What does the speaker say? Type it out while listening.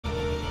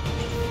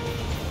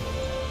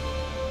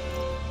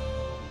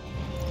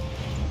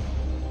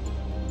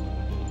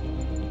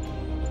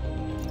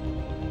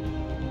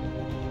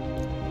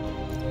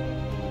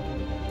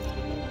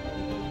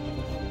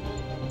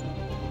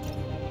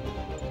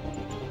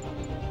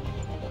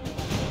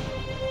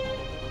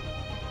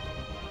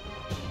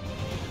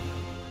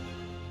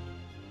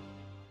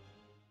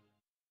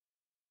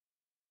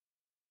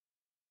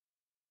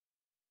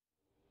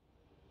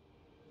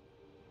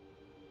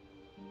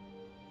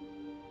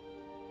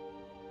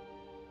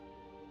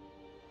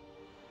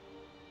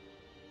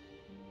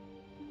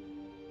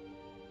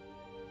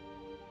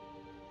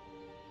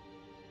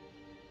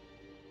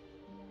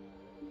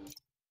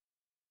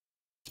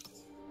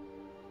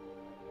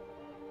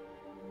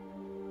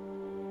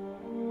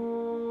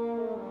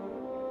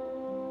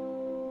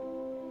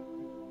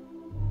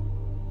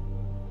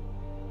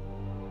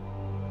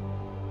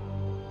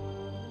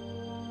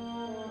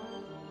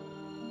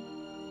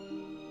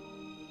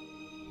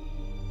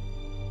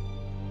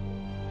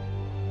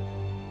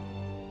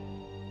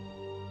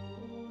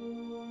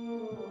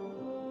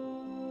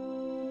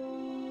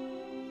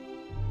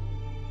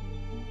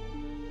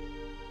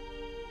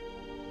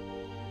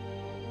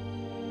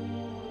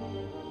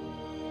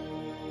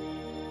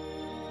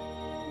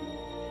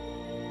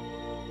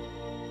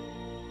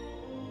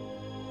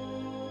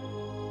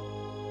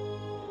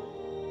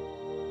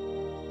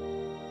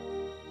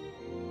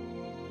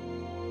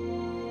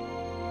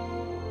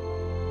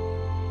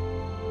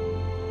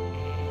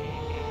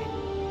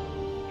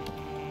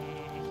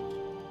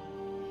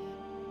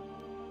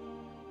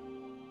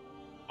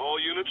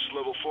units,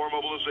 level 4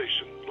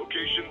 mobilization.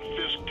 Location,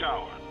 Fisk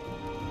Tower.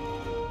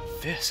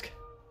 Fisk?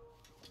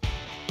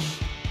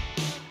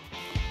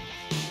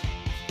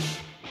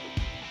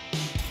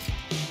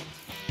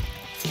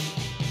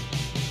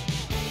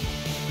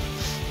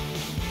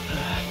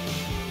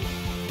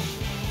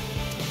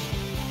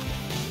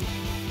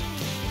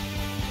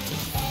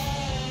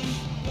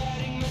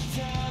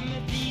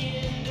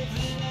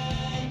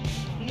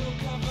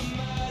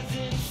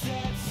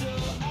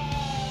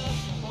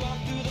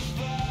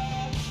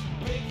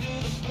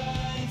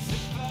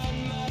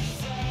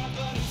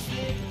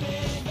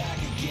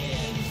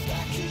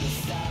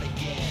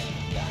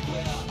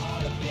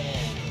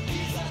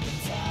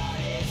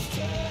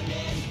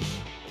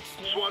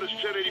 SWAT is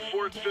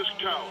 1084 at Fisk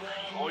Tower.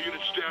 All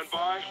units stand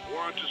by.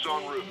 Warrant is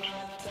en route.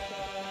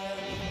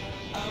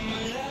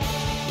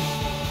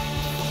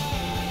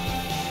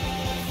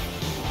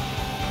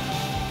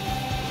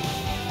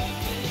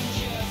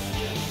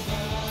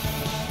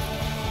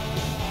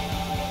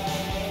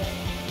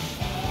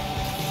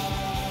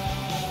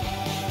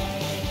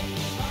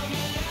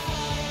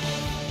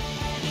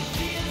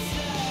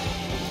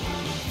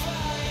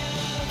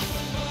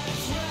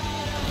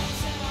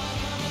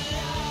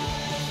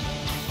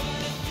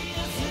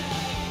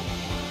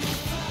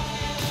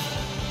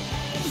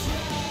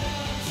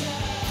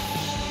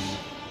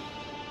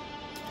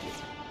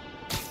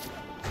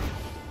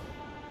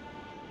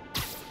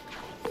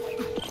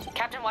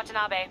 Captain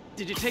Watanabe.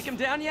 Did you take him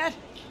down yet?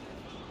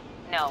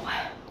 No.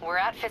 We're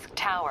at Fisk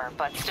Tower,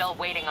 but still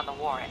waiting on the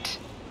warrant.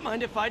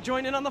 Mind if I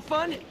join in on the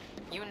fun?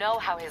 You know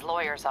how his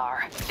lawyers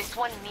are. This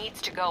one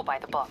needs to go by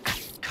the book.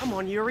 Come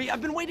on, Yuri.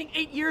 I've been waiting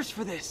 8 years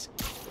for this.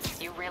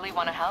 You really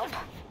want to help?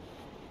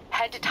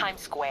 Head to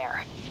Times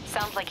Square.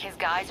 Sounds like his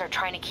guys are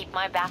trying to keep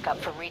my backup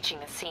from reaching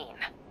the scene.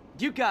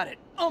 You got it.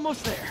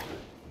 Almost there.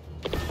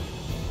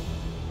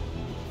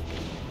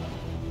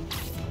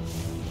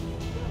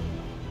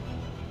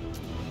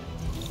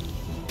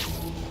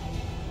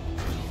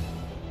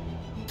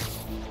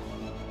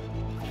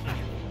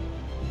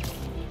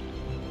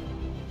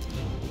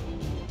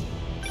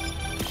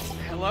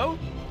 Hello?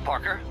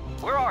 Parker,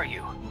 where are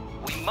you?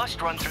 We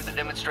must run through the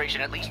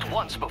demonstration at least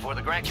once before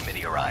the grant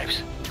committee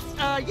arrives.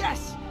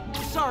 Yes.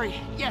 Sorry.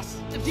 Yes.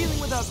 I'm dealing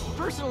with a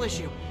personal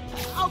issue.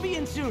 I'll be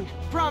in soon.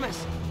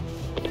 Promise.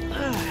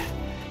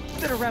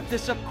 Better wrap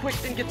this up quick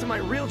than get to my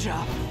real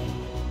job.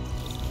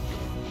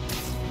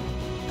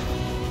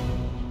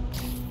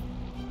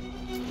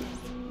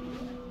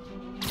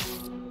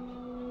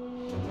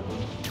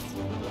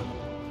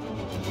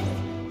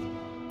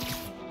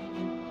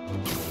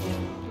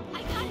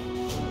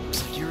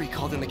 Looks like Yuri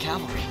called in the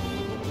cavalry.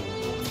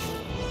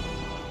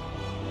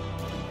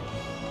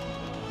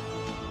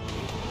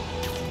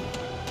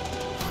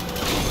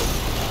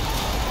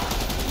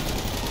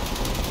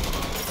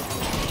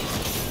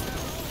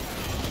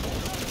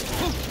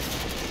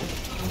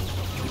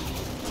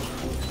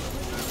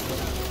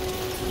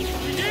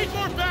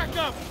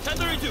 Backup!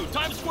 1032,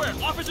 Times Square.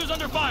 Officers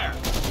under fire.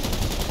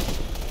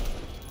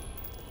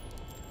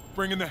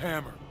 Bring in the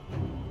hammer.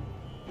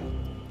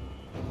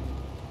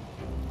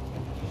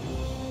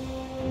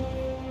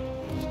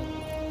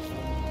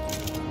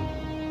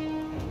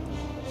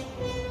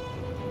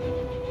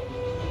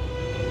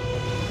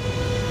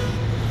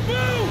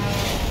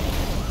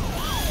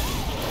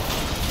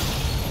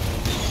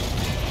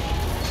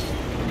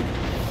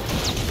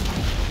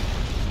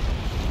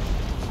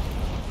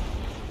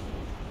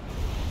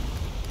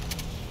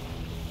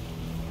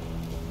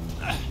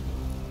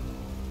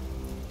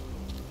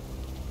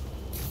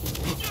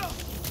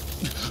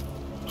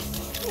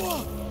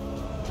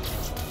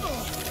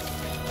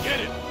 Get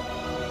it!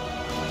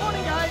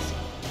 Morning, guys!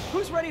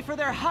 Who's ready for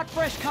their hot,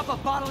 fresh cup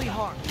of bodily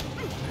harm?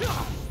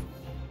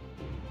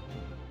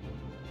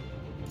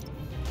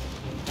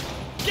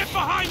 Get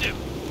behind him!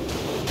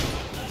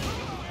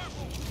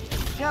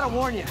 Gotta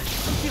warn you, I'm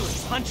feeling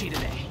punchy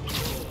today.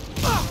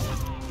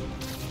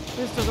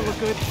 This doesn't look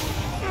good.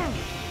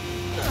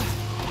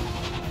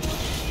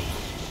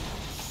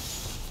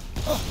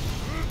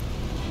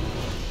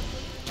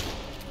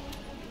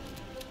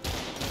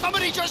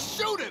 Somebody just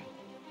shoot him!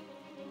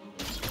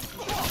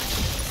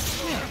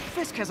 Man,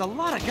 Fisk has a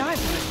lot of guys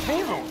on his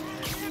payroll.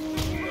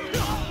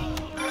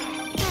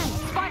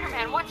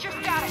 Spider-Man, what's your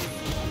status?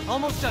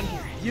 Almost done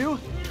here. You?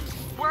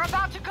 We're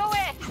about to go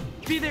in!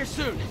 Be there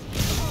soon.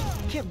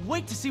 Can't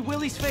wait to see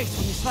Willie's face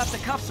when you slap the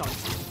cuffs on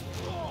him.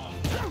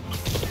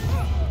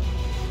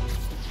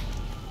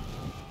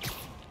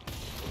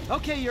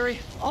 Okay, Yuri.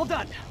 All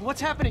done.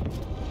 What's happening?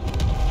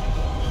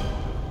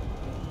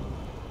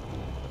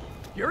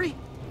 Yuri?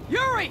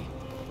 Yuri!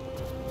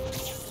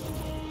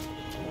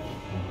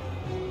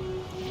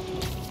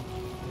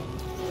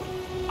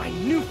 I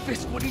knew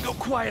Fisk wouldn't go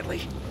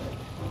quietly.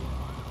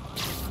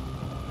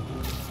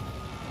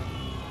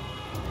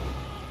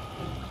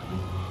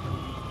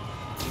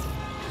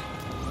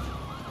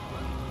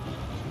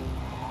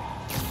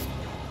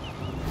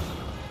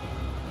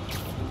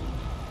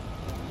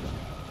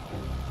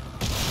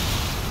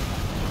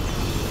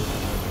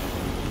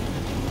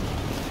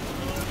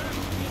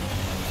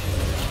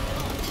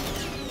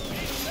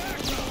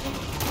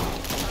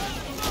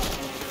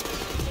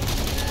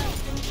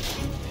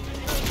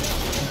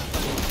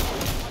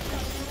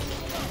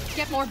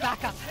 more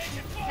backup.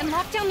 And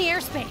lock down the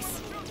airspace.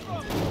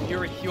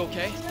 Yuri, you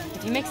okay?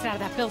 If he makes it out of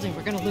that building,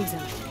 we're gonna lose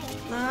him.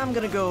 I'm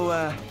gonna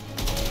go,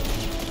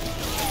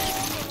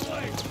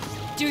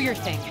 Do your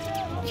thing.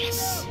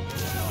 Yes!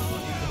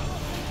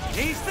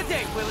 Seize the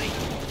day, Willie!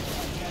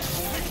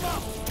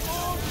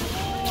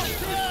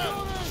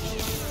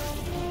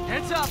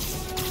 Heads up!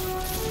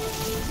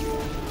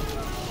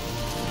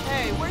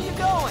 Hey, where you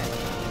going?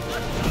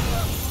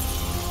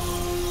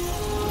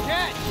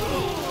 Ken!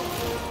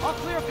 I'll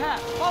clear a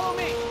path. Follow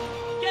me!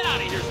 Get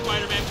out of here,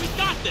 Spider-Man. We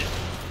got this.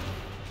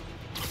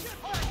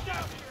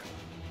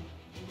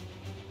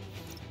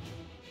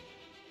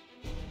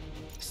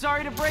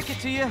 Sorry to break it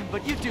to you,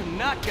 but you do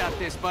not got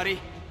this, buddy.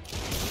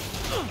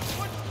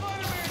 What's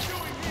Spider-Man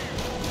doing here?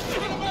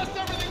 You're gonna mess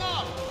everything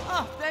up!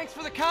 Oh, thanks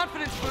for the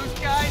confidence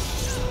boost, guys.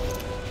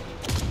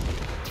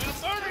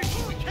 It's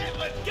Ernie! We can't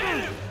let get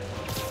him!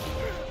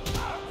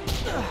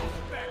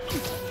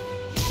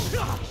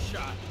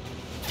 Shot.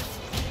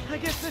 I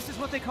guess this is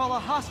what they call a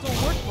hostile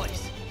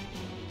workplace.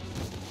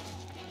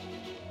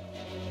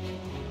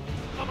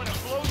 I'm gonna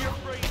blow your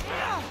brains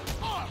out!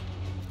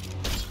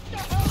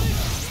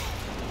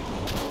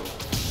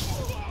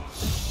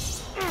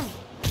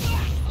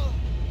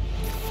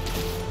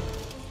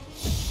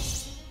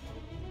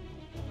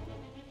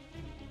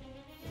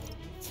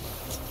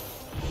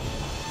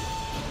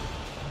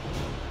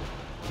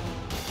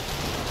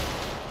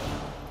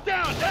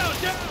 Down,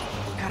 down, down!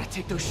 Gotta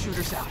take those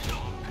shooters out.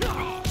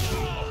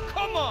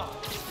 Come on!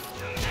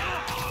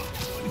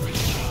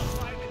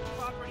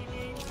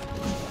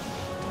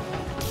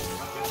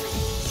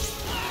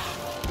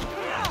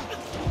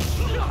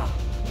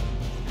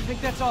 I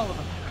think that's all of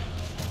them.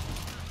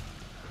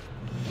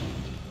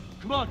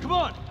 Come on, come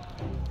on.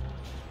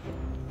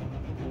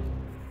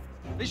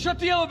 They shut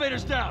the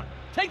elevators down.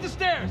 Take the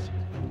stairs.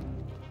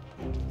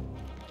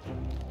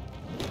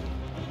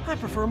 I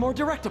prefer a more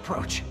direct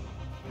approach.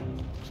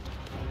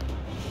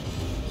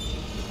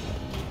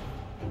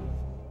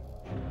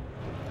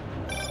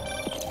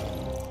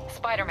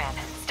 Spider-Man,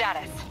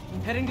 status.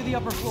 Heading to the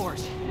upper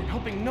floors, and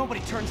hoping nobody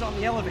turns on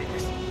the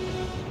elevators.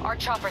 Our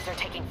choppers are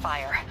taking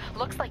fire.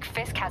 Looks like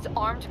Fisk has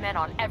armed men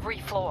on every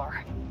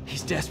floor.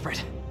 He's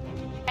desperate.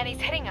 And he's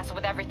hitting us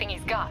with everything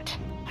he's got.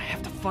 I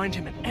have to find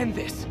him and end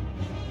this.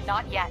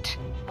 Not yet.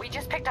 We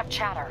just picked up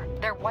chatter.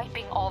 They're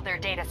wiping all their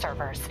data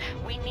servers.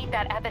 We need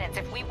that evidence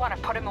if we want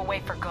to put him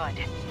away for good.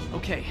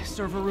 Okay,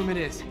 server room it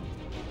is.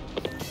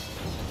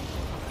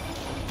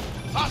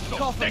 Hostile!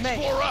 Call from Next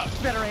May. floor up!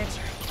 Better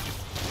answer.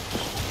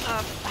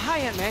 Hi,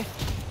 Aunt May.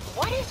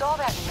 What is all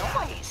that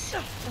noise?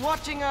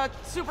 Watching a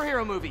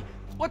superhero movie.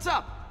 What's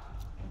up?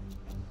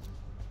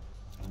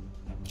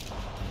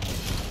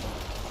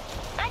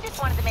 I just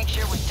wanted to make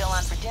sure we're still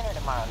on for dinner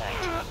tomorrow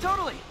night.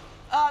 Totally.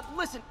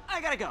 Listen, I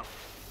gotta go.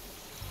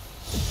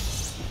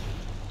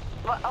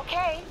 Well,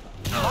 okay.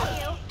 Love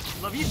you.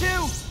 Love you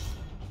too.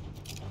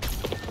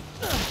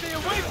 Stay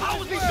away from How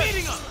was he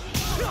beating us?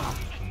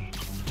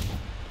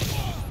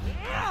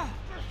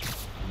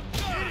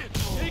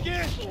 Dig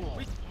in!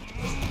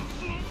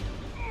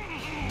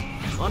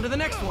 On to the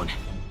next one.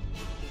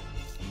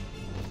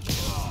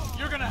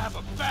 You're gonna have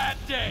a bad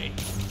day.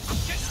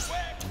 Get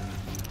wet.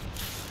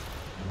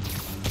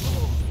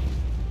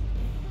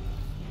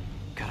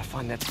 Gotta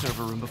find that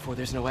server room before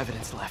there's no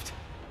evidence left.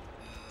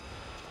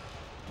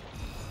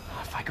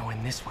 If I go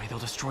in this way, they'll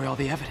destroy all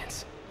the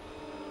evidence.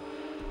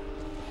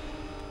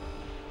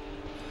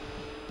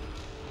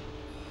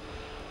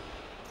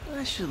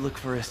 I should look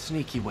for a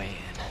sneaky way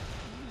in.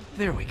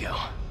 There we go.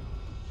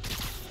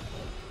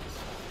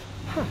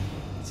 Huh.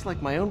 It's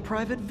like my own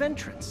private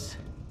ventrance.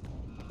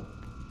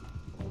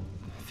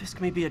 Fisk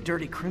may be a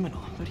dirty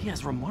criminal, but he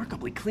has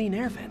remarkably clean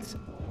air vents.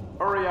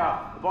 Hurry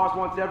up. The boss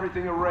wants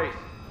everything erased.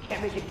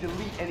 Can't make it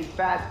delete any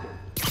faster.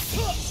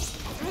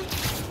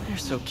 They're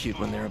so cute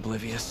when they're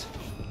oblivious.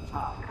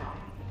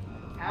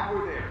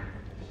 Halfway there.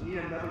 Just need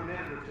another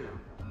minute or two.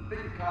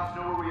 Think the cops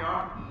know where we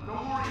are?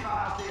 Don't worry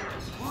about out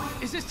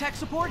there. Is this tech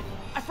support?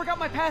 I forgot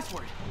my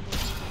password.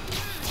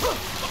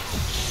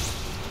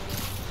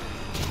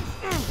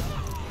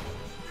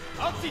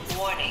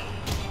 Warning.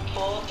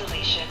 Full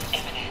deletion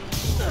imminent.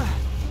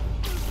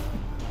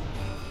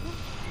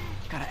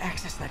 Gotta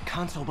access that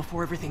console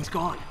before everything's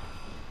gone.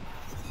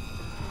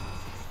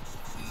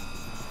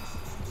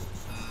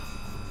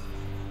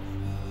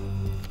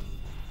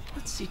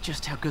 Let's see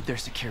just how good their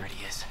security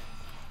is.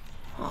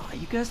 Oh,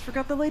 you guys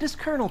forgot the latest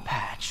kernel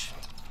patch.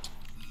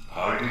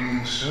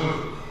 Hiding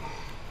so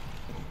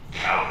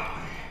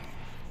cowardly,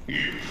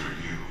 even for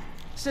you.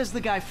 Says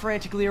the guy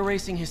frantically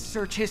erasing his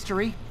search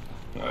history.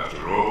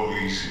 After all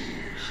these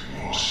years,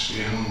 you're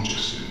still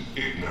just an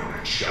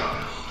ignorant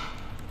child.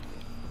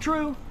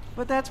 True,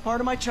 but that's part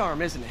of my charm,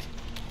 isn't it?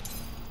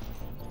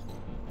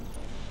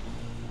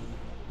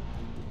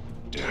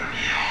 Damn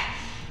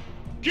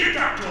you. Get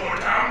that door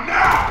down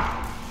now!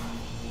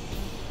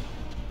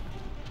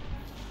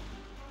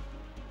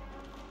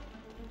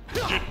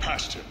 Get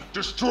past him.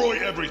 Destroy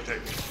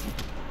everything.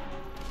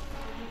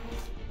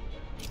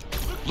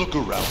 Look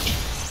around you.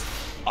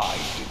 I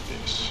did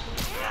this.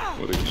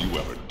 What have you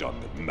ever done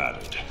that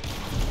mattered?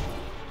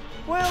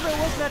 Well, there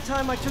was that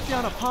time I took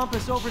down a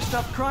pompous,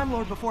 overstuffed crime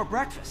lord before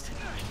breakfast.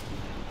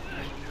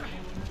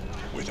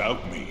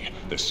 Without me,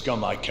 the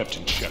scum I kept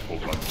in check will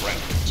run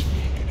rampant,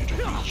 and it'll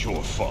be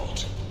your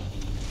fault.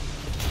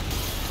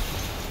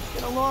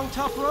 Been a long,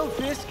 tough road,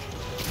 Fisk.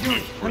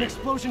 An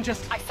explosion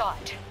just... I saw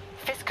it.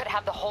 Fisk could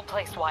have the whole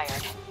place wired.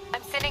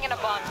 I'm sitting in a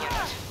bomb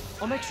unit.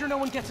 I'll make sure no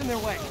one gets in their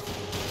way.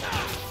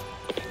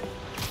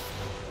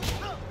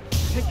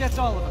 I think that's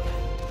all of them.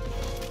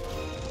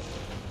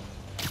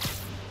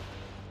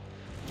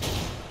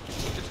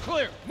 It's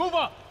clear. Move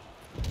up.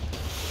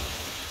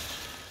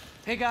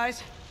 Hey,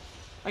 guys.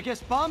 I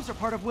guess bombs are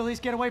part of Willie's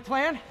getaway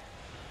plan?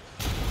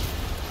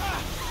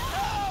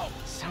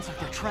 Sounds like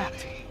they're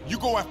trapped. You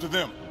go after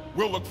them.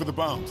 We'll look for the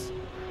bombs.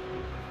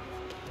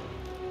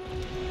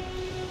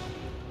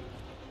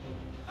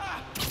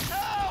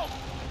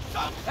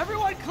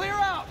 Everyone clear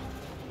out!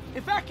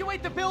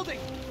 Evacuate the building!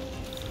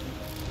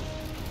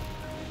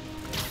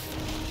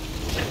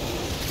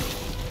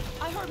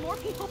 I heard more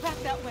people back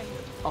that way.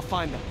 I'll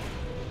find them.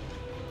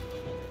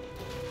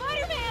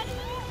 Spider-Man!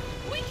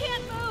 We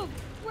can't move!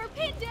 We're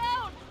pinned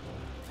down!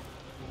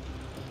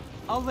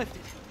 I'll lift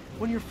it.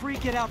 When you're free,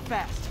 get out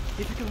fast.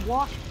 If you can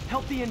walk,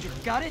 help the injured.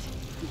 Got it?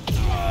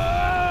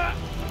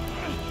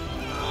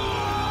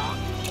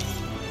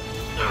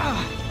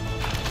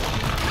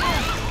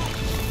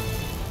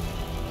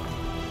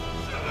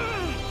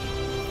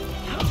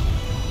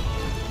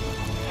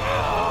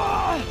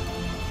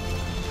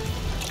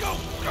 Go,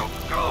 go,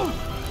 go!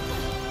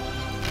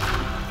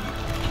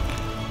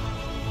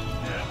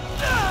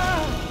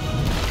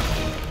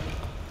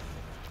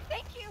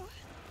 Thank you!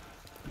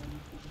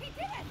 We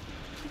did it!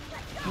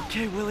 Let's go!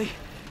 Okay, Willie.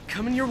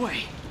 Coming your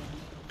way.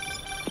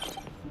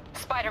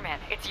 Spider-Man,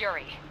 it's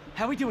Yuri.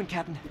 How we doing,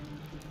 Captain?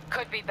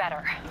 Could be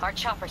better. Our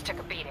choppers took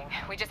a beating.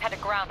 We just had to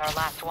ground our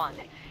last one.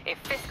 If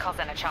Fisk calls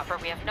in a chopper,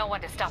 we have no one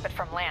to stop it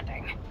from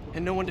landing.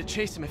 And no one to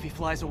chase him if he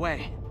flies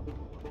away.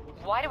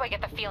 Why do I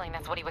get the feeling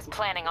that's what he was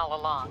planning all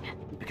along?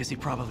 Because he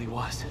probably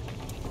was.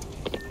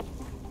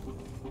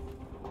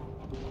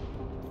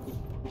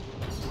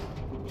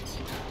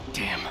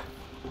 Damn.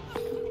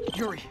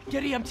 Yuri,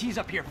 get EMTs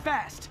up here,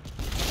 fast!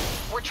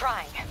 We're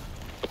trying.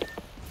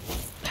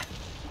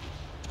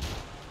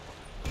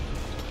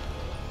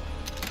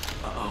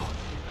 Uh-oh.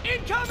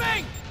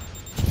 Incoming!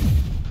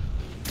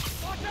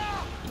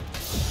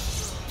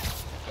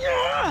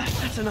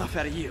 That's enough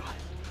out of you.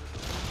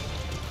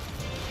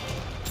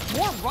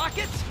 More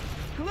rockets?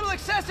 A little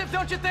excessive,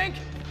 don't you think?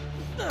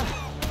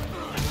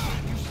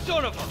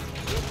 Son of a...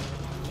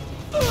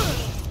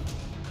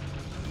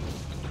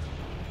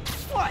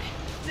 What?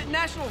 Is it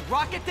National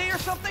Rocket Day or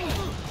something?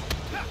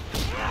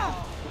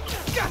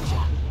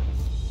 Gotcha!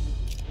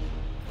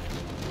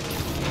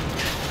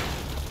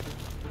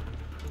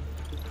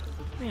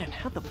 Man,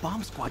 how'd the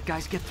bomb squad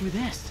guys get through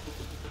this?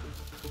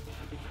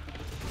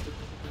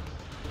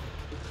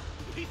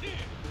 He's here!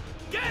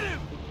 Get him!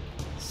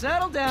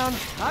 Settle down.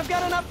 I've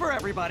got enough for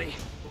everybody.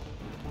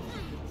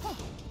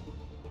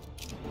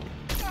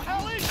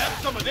 Have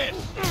some of this!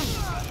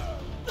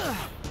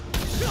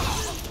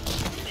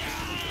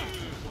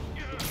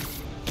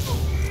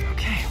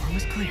 Okay, room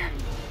is clear.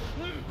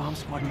 Bomb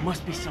squad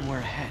must be somewhere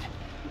ahead.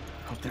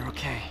 Hope they're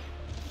okay.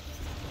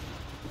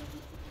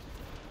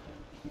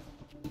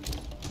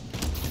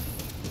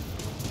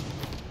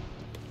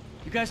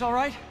 You guys all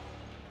right?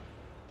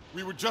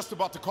 We were just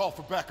about to call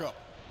for backup.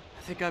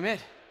 I think I'm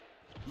it.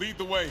 Lead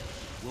the way.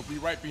 We'll be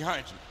right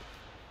behind you.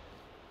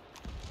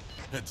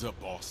 Heads up,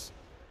 boss.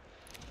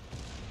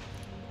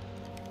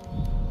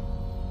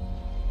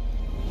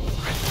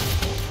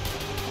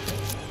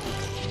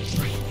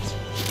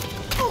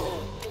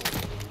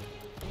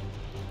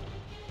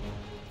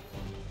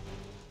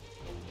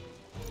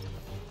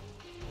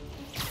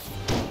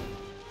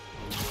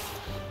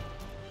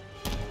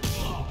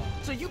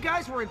 So you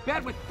guys were in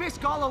bed with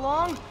Fisk all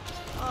along?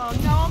 Oh,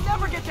 no, I'll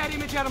never get that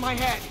image out of my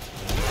head.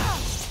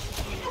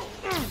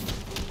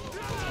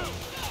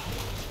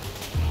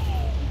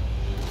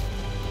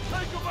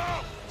 Take him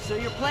out! So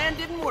your plan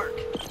didn't work.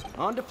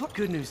 On to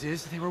Good news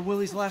is, they were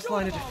Willie's last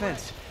line of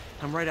defense.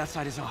 I'm right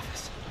outside his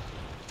office.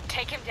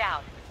 Take him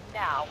down,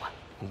 now.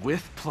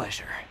 With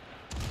pleasure.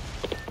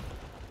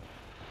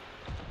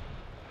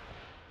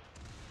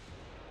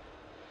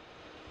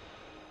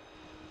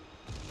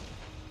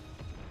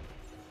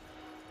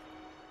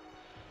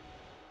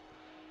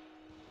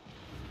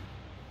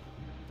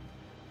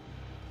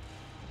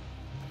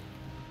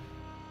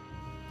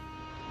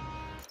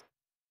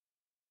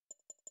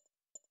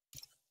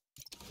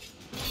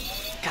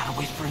 Gotta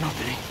wait for an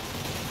opening.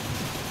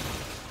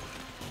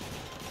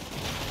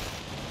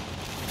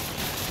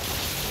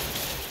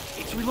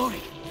 It's reloading.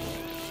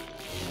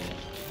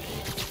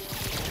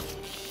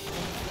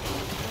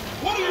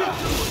 What are you doing?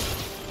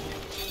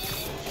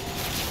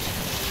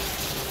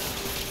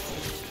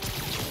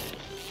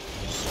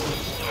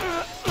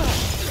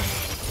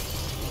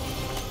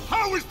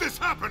 How is this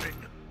happening?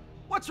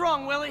 What's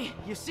wrong, Willie?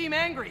 You seem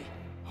angry.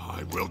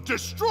 I will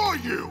destroy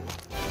you!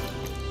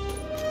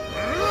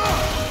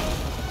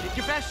 Take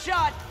your best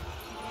shot.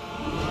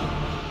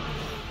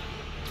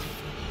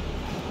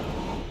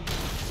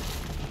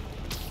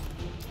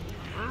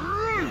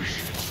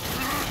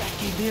 That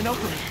gave me an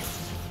opening.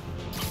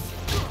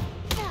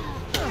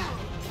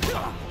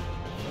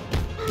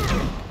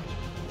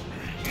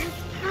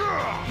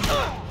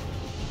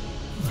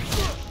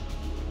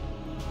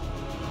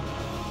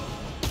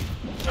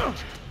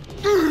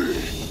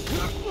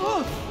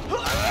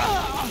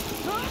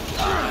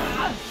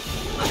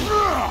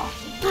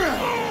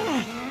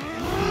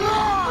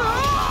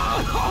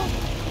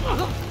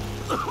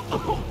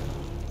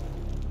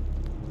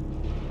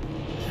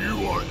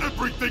 You are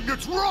everything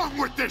that's wrong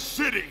with this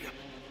city!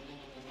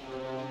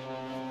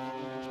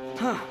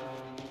 Huh.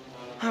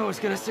 I was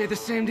gonna say the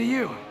same to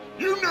you.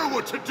 You know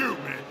what to do,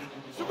 man!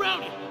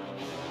 Surround it!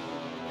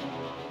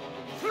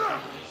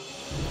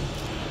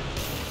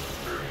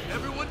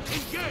 Everyone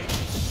engage!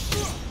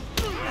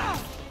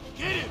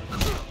 Get him!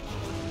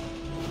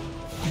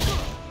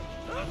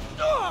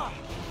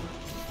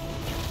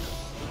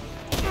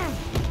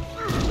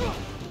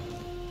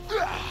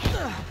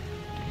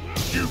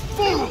 You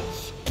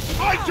fools!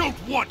 I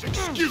don't want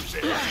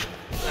excuses!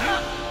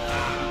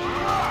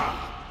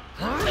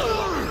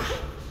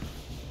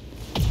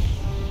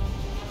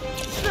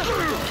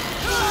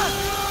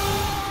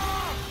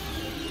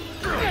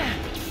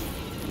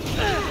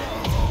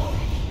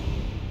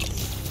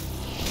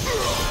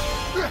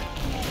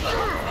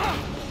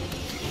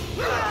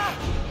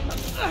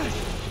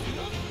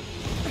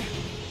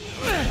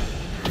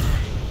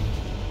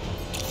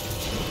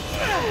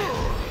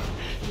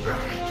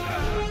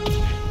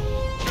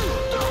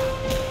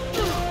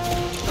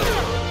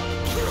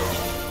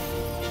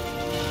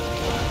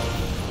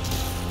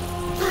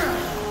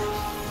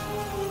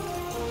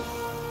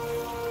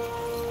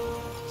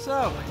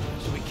 So,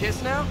 should we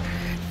kiss now?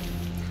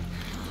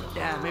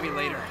 Yeah, maybe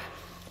later.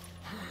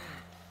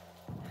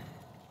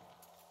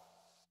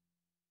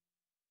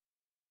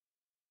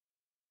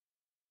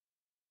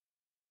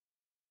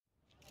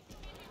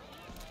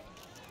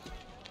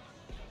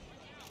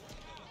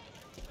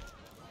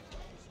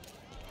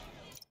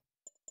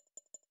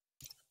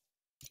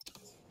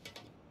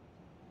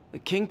 The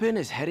Kingpin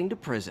is heading to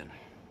prison.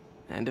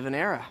 End of an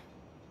era.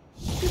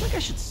 I feel like I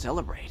should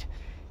celebrate.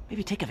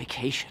 Maybe take a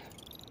vacation.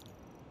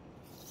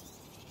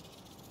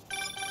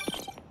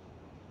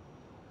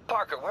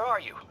 Parker, where are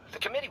you? The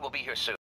committee will be here soon.